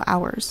only a couple of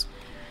hours.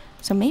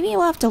 So maybe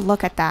we'll have to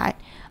look at that.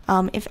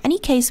 If any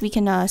case, we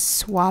can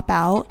swap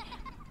out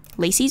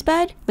Lacey's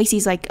bed.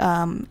 Lacey's like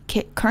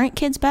current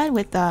kid's bed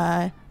with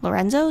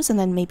Lorenzo's, and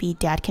then maybe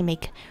Dad can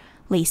make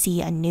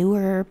Lacey a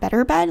newer,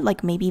 better bed,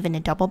 like maybe even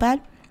a double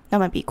bed. That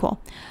might be cool.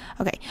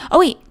 Okay. Oh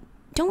wait,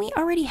 don't we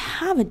already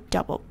have a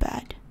double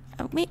bed?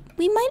 We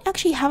might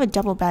actually have a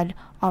double bed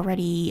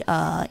already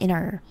in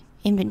our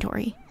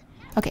inventory.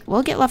 Okay,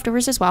 we'll get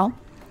leftovers as well.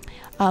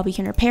 We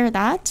can repair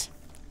that.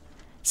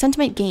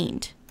 Sentiment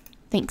gained.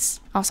 Thanks.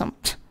 Awesome.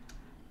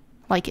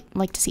 Like it.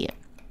 Like to see it.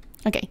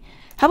 Okay.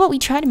 How about we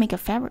try to make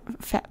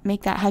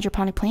make that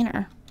hydroponic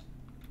planter?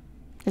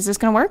 Is this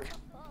gonna work?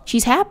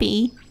 She's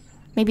happy.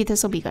 Maybe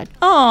this will be good.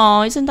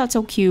 Oh, isn't that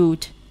so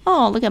cute?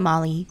 Oh, look at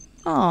Molly.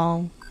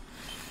 Oh,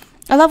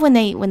 I love when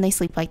they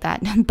sleep like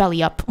that,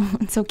 belly up.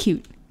 It's so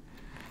cute.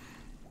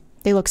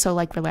 They look so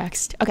like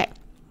relaxed. Okay,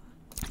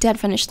 Dad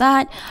finished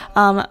that.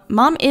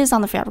 Mom is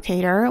on the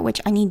fabricator,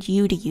 which I need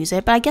you to use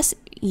it, but I guess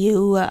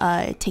you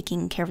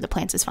taking care of the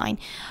plants is fine.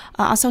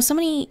 Also,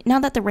 somebody, now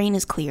that the rain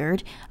is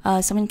cleared,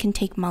 someone can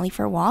take Molly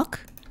for a walk,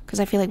 because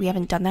I feel like we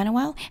haven't done that in a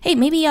while. Hey,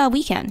 maybe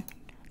we can,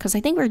 because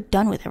I think we're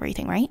done with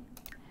everything, right?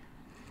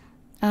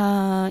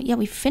 Yeah,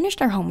 we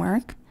finished our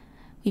homework.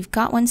 We've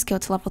got one skill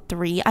to level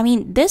 3. I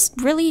mean, this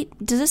really,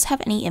 does this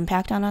have any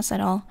impact on us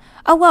at all?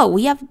 Oh, whoa,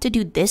 we have to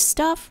do this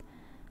stuff?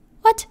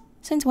 What?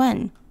 Since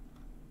when?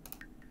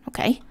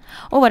 Okay.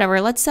 Well,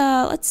 whatever. Let's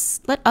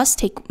let us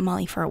take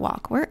Molly for a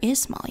walk. Where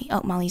is Molly?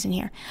 Oh, Molly's in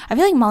here. I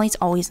feel like Molly's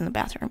always in the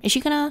bathroom. Is she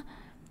gonna...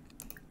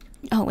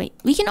 Oh, wait.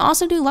 We can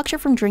also do lecture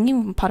from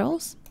drinking from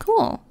puddles?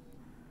 Cool.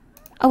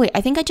 Oh, wait.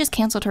 I think I just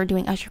canceled her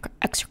doing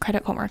extra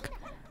credit homework.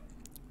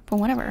 But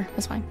whatever.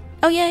 That's fine.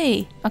 Oh,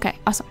 yay. Okay,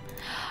 awesome.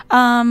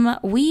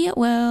 We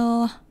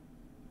will...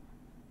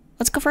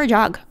 Let's go for a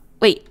jog.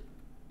 Wait.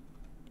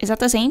 Is that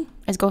the same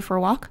as go for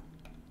a walk?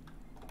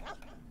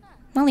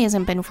 Molly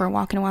hasn't been for a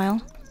walk in a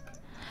while.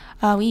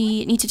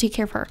 We need to take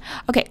care of her.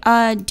 Okay,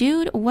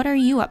 dude, what are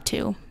you up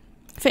to?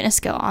 Fitness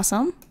skill,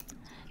 awesome.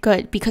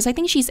 Good, because I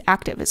think she's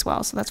active as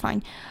well, so that's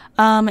fine.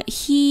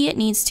 He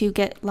needs to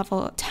get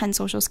level 10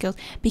 social skills.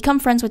 Become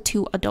friends with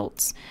 2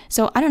 adults.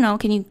 So, I don't know,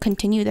 can you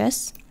continue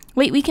this?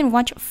 Wait, we can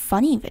watch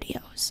funny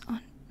videos.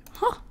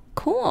 Huh,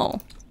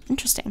 cool.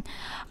 Interesting.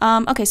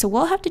 Okay, so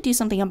we'll have to do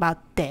something about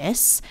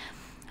this.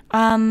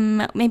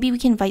 Maybe we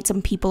can invite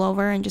some people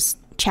over and just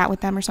chat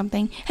with them or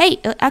something. Hey,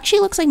 it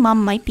actually looks like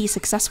Mom might be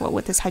successful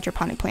with this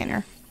hydroponic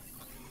planter.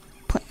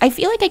 I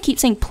feel like I keep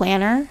saying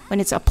planner when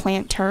it's a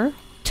planter.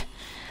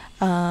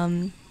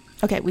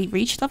 Okay, we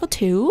reached level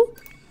 2.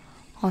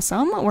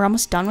 Awesome. We're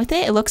almost done with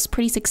it. It looks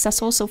pretty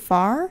successful so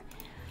far.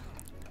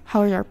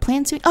 How are our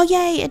plans doing? Oh,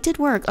 yay, it did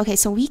work. Okay,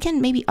 so we can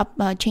maybe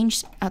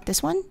change out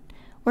this one.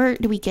 Where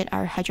do we get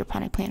our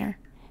hydroponic planter?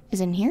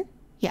 Is it in here?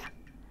 Yeah.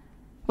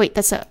 Wait,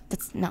 that's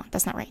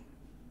not right.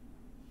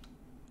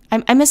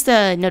 I missed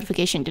the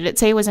notification. Did it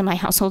say it was in my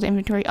household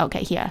inventory?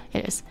 Okay, yeah,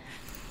 it is.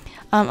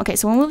 Okay,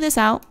 so we'll move this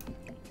out.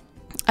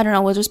 I don't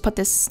know, we'll just put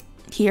this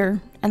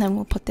here, and then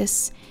we'll put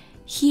this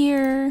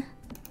here,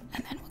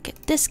 and then we'll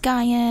get this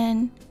guy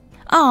in.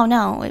 Oh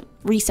no, it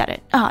reset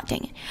it. Ah,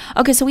 dang it.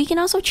 Okay, so we can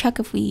also check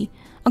if we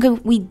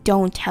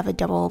don't have a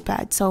double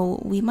bed,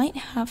 so we might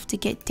have to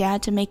get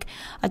Dad to make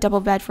a double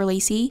bed for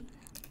Lacey,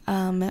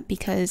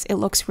 because it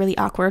looks really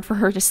awkward for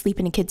her to sleep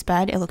in a kid's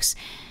bed. It looks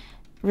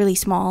really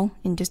small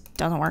and just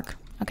doesn't work.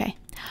 Okay.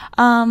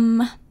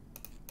 I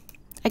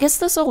guess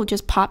this will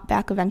just pop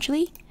back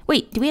eventually.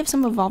 Wait, do we have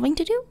some evolving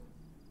to do?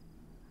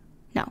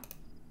 No.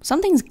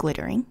 Something's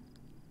glittering.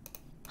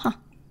 Huh.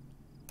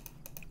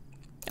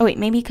 Oh wait,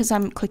 maybe because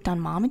I'm clicked on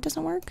Mom it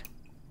doesn't work?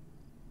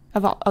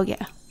 Evolve. Oh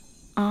yeah.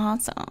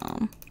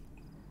 Awesome.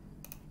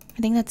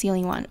 I think that's the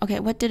only one. Okay,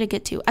 what did it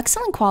get to?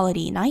 Excellent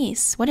quality.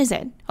 Nice. What is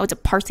it? Oh, it's a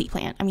parsley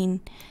plant. I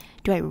mean,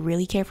 do I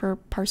really care for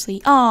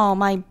parsley? Oh,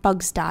 my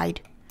bugs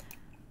died.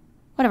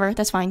 Whatever,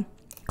 that's fine.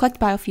 Collect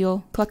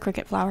biofuel. Collect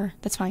cricket flour.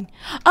 That's fine.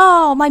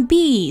 Oh, my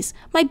bees.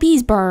 My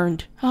bees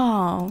burned.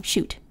 Oh,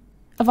 shoot.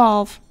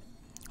 Evolve.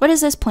 What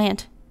is this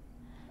plant?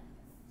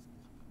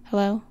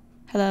 Hello?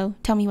 Hello?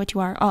 Tell me what you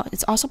are. Oh,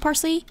 it's also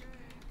parsley?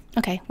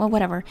 Okay, well,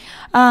 whatever.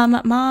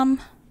 Mom's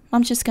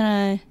just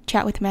gonna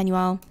chat with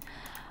Manuel.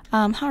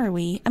 How are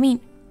we? I mean,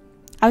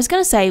 I was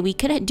gonna say we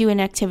could do an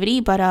activity,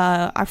 but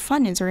our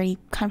fun is already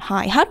kind of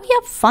high. How do we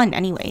have fun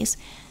anyways?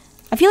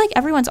 I feel like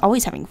everyone's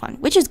always having fun,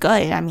 which is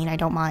good. I mean, I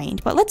don't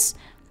mind, but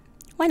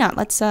why not?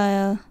 Let's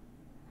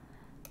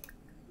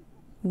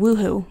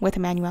woohoo with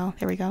Emmanuel.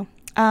 There we go.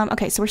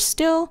 Okay, so we're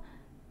still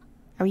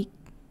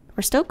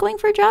going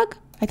for a jog?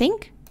 I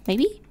think,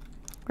 maybe?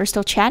 We're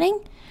still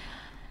chatting?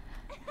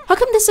 How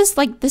come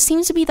this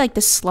seems to be like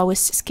the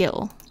slowest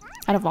skill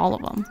out of all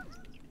of them?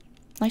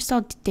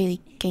 Lifestyle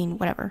daily gain,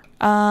 whatever.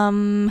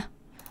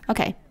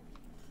 Okay.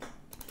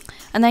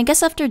 And then I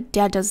guess after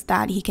Dad does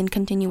that, he can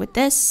continue with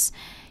this.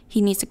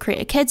 He needs to create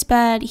a kid's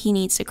bed. He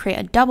needs to create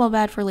a double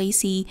bed for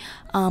Lacey.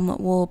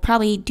 We'll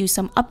probably do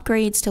some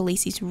upgrades to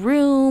Lacey's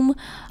room.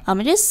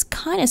 It is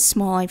kind of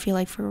small, I feel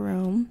like, for a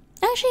room.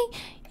 Actually,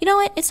 you know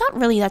what? It's not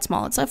really that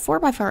small. It's a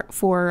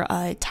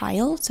 4x4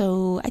 tile,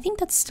 so I think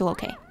that's still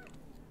okay.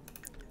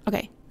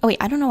 Okay. Oh, wait,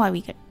 I don't know why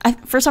we could.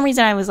 For some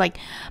reason, I was like,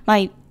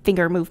 my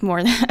finger moved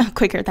more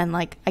quicker than,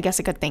 like, I guess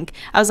I could think.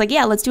 I was like,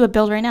 yeah, let's do a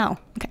build right now.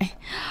 Okay.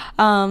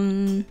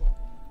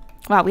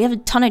 Wow, we have a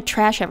ton of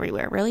trash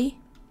everywhere. Really?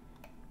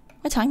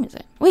 What time is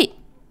it? Wait,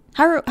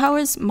 how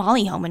is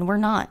Molly home and we're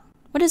not?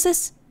 What is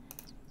this?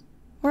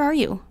 Where are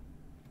you?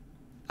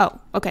 Oh,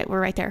 okay,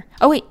 we're right there.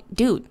 Oh, wait,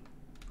 dude.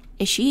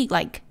 Is she,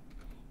 like...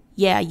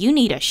 Yeah, you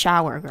need a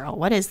shower, girl.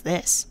 What is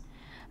this?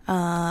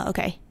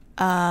 Okay.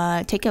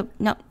 Take a...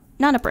 No,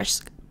 not a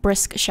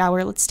brisk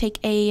shower. Let's take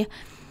a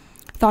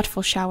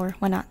thoughtful shower.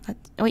 Why not?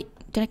 Wait,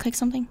 did I click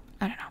something?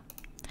 I don't know.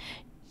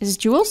 Is this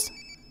Jules?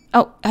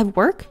 Oh, I have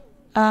work?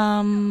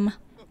 Yeah,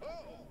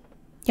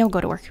 we'll go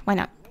to work. Why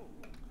not?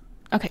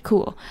 Okay,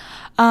 cool.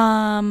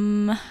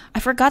 I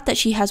forgot that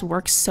she has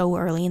work so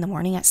early in the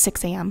morning at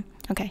 6 a.m.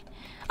 Okay.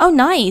 Oh,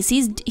 nice.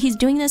 He's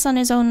doing this on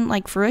his own,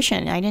 like,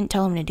 fruition. I didn't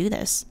tell him to do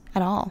this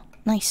at all.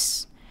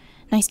 Nice.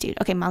 Nice,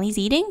 dude. Okay, Molly's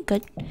eating.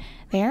 Good.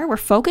 There. We're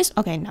focused.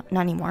 Okay, no,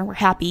 not anymore. We're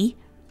happy.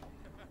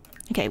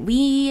 Okay,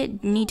 we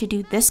need to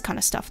do this kind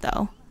of stuff,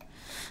 though.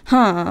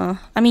 Huh.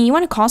 I mean, you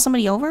want to call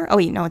somebody over? Oh,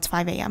 wait, no, it's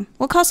 5 a.m.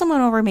 We'll call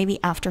someone over maybe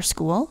after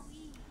school.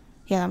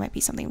 Yeah, that might be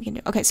something we can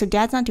do. Okay, so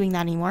Dad's not doing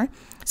that anymore.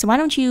 So why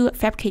don't you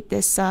fabricate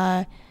this,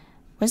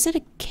 was it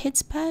a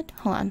kid's bed?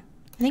 Hold on.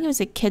 I think it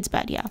was a kid's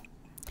bed, yeah.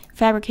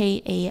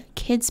 Fabricate a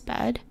kid's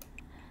bed.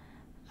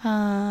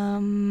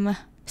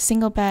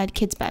 Single bed,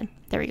 kid's bed.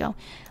 There we go.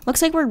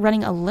 Looks like we're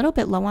running a little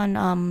bit low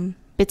on,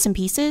 bits and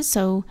pieces,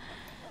 so...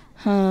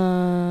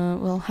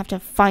 we'll have to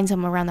find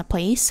some around the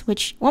place,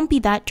 which won't be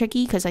that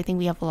tricky, because I think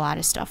we have a lot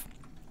of stuff.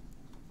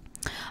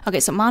 Okay,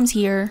 so Mom's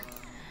here.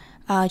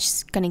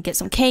 She's gonna get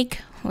some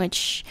cake,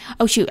 which...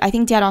 Oh, shoot. I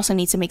think Dad also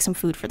needs to make some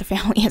food for the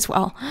family as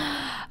well.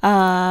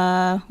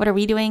 What are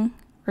we doing?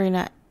 We're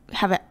gonna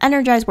have an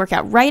energized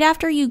workout right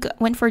after you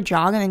went for a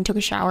jog and then took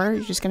a shower.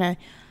 You're just gonna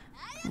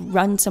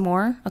run some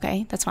more.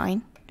 Okay, that's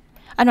fine.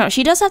 I don't know.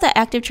 She does have that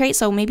active trait,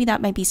 so maybe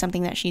that might be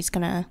something that she's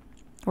gonna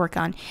work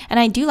on. And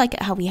I do like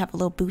it how we have a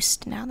little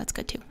boost now. That's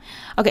good too.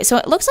 Okay, so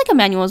it looks like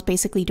Emmanuel is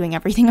basically doing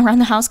everything around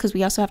the house because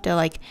we also have to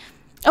like...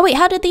 Oh wait,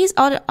 how did these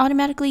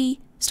automatically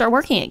start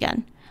working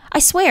again? I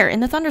swear, in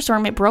the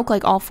thunderstorm, it broke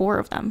like all 4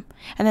 of them.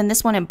 And then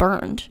this one, it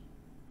burned.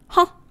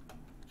 Huh.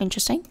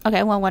 Interesting.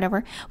 Okay, well,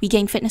 whatever. We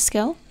gained fitness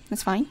skill.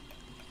 That's fine.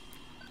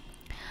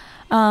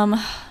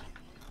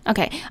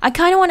 Okay, I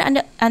kind of want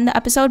to end the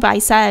episode, but I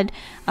said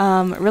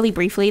really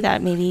briefly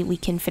that maybe we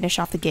can finish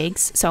off the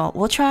gigs. So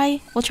we'll try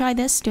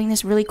this, doing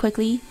this really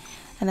quickly,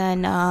 and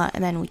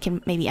then we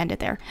can maybe end it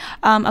there.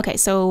 Okay,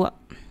 so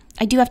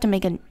I do have to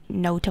make a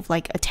note of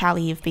like a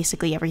tally of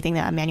basically everything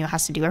that Emmanuel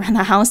has to do around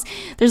the house.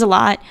 There's a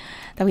lot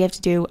that we have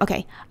to do.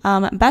 Okay,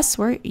 Bess,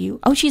 where are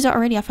you? Oh, she's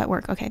already off at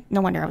work. Okay,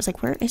 no wonder. I was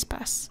like, where is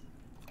Bess?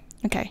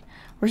 Okay,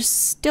 we're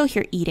still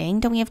here eating.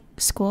 Don't we have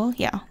school?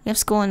 Yeah, we have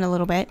school in a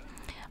little bit.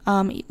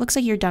 It looks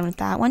like you're done with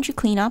that. Why don't you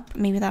clean up?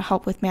 Maybe that'll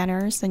help with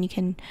manners. Then you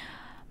can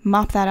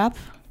mop that up.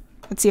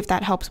 Let's see if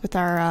that helps with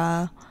our,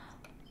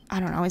 I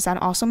don't know. Is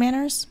that also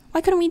manners? Why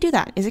couldn't we do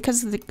that? Is it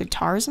because the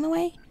guitar's in the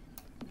way?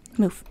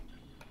 Move.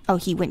 Oh,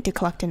 he went to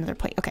collect another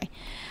plate. Okay.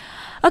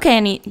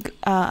 Okay,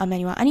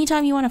 Emmanuel,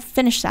 anytime you want to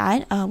finish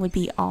that would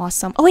be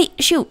awesome. Oh, wait,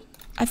 shoot.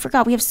 I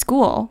forgot we have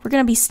school. We're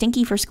going to be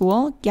stinky for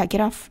school. Yeah, get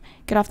off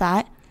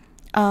that.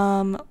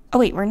 Oh,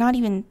 wait, we're not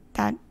even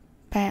that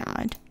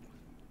bad.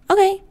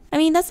 Okay. I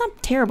mean, that's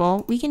not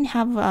terrible. We can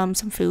have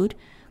some food.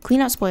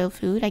 Clean out spoiled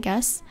food, I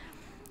guess.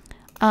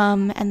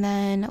 And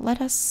then let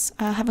us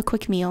have a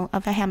quick meal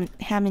of a ham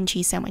and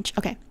cheese sandwich.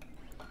 Okay.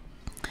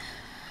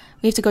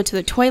 We have to go to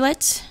the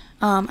toilet.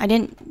 I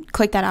didn't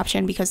click that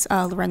option because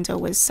Lorenzo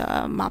was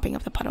mopping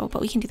up the puddle,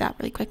 but we can do that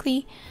really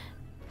quickly.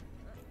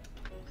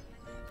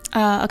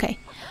 Okay.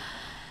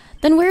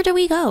 Then where do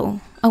we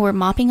go? Oh, we're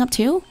mopping up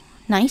too?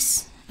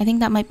 Nice. I think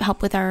that might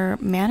help with our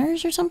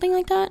manners or something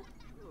like that.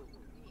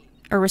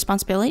 Or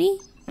responsibility?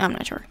 I'm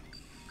not sure.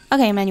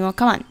 Okay, Emmanuel,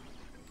 come on.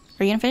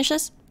 Are you gonna finish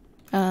this?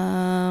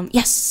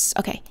 Yes.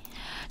 Okay.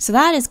 So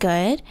that is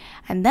good.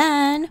 And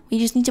then we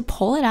just need to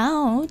pull it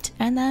out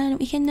and then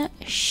we can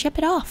ship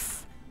it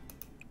off.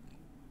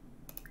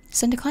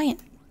 Send to client.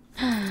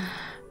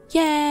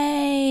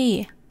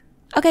 Yay.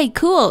 Okay,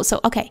 cool. So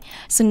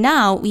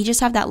now we just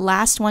have that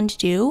last one to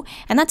do,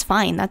 and that's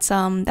fine. That's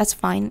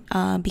fine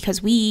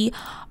because we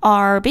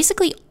are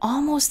basically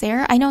almost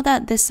there. I know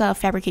that this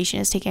fabrication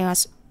is taking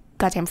us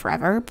goddamn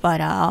forever,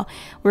 but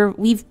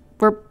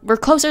we're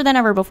closer than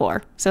ever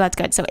before, so that's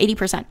good. So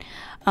 80%.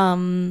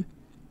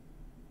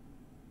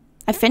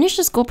 I finished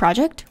a school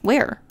project.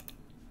 Where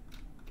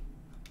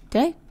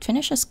did I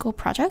finish a school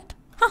project?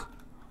 Huh.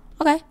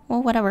 Okay,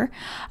 well, whatever.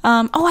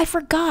 Oh, I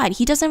forgot.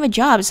 He doesn't have a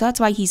job, so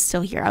that's why he's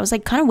still here. I was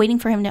like kind of waiting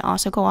for him to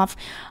also go off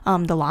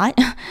the lot,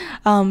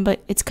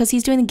 but it's because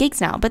he's doing the gigs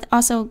now, but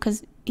also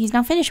because he's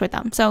not finished with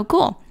them. So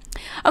cool.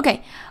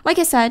 Okay, like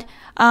I said,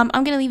 I'm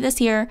gonna leave this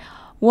here.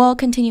 We'll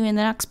continue in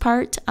the next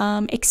part.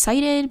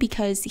 Excited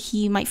because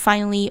he might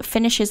finally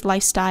finish his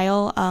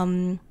lifestyle.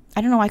 I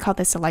don't know why I call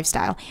this a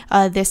lifestyle.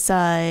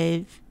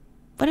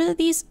 What are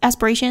these?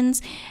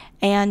 Aspirations.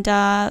 And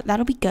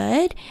that'll be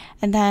good.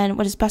 And then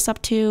what is Bess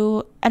up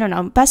to? I don't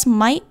know. Bess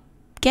might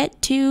get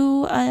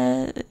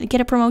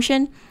a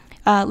promotion.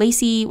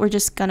 Lacey, we're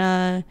just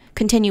gonna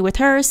continue with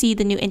her, see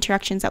the new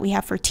interactions that we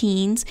have for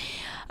teens.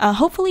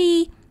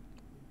 Hopefully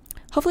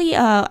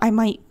I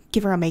might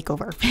give her a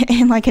makeover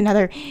in like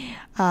another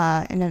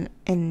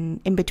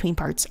in between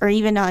parts, or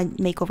even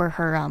make over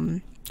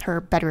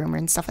her bedroom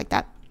and stuff like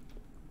that.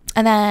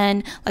 And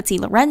then let's see,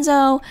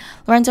 Lorenzo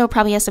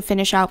probably has to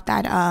finish out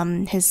that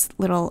his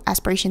little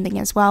aspiration thing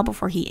as well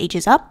before he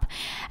ages up.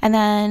 And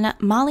then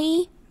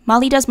Molly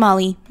does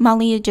Molly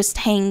just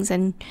hangs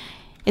and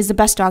is the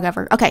best dog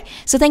ever. Okay,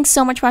 so thanks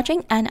so much for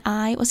watching, and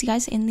I will see you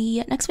guys in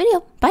the next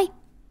video. Bye.